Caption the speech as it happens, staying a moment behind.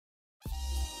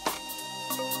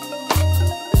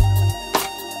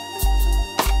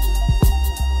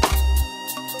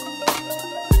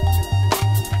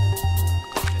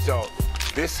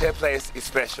This here place is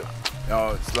special. You know,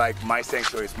 it's like my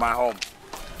sanctuary, it's my home.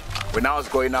 When I was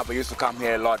growing up, I used to come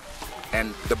here a lot,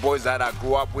 and the boys that I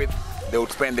grew up with, they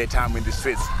would spend their time in the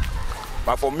streets.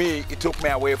 But for me, it took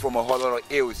me away from a whole lot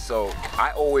of ills, so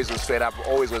I always was straight up,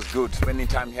 always was good. Spending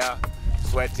time here,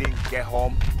 sweating, get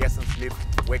home, get some sleep,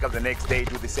 wake up the next day,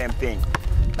 do the same thing.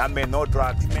 That meant no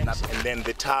drugs, nothing. And then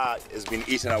the tar has been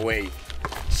eaten away.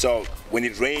 So when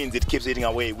it rains, it keeps eating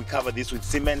away. We cover this with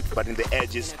cement, but in the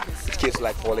edges, it keeps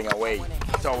like falling away.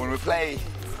 So when we play,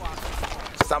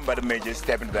 somebody may just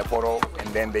step into the pothole and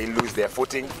then they lose their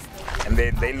footing and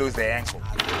then they lose their ankle.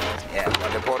 Yeah,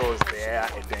 but the potholes, they are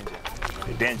a danger.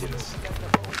 They're dangerous.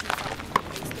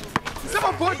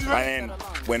 And then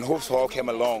when Pothole came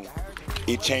along,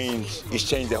 it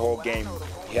changed the whole game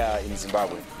here in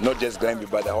Zimbabwe. Not just Glenby,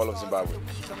 but the whole of Zimbabwe.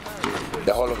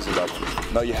 The whole of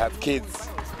Zimbabwe. Now you have kids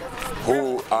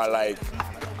who are like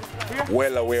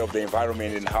well aware of the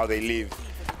environment and how they live.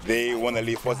 They want to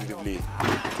live positively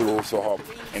through Pothole.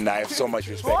 And I have so much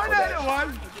respect for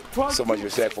that. So much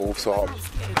respect for Pothole.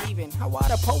 How are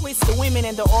the poets, the women,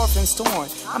 and the orphans torn?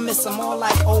 I miss them all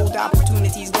like old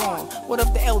opportunities gone. What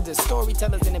of the elders,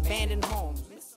 storytellers, and abandoned homes?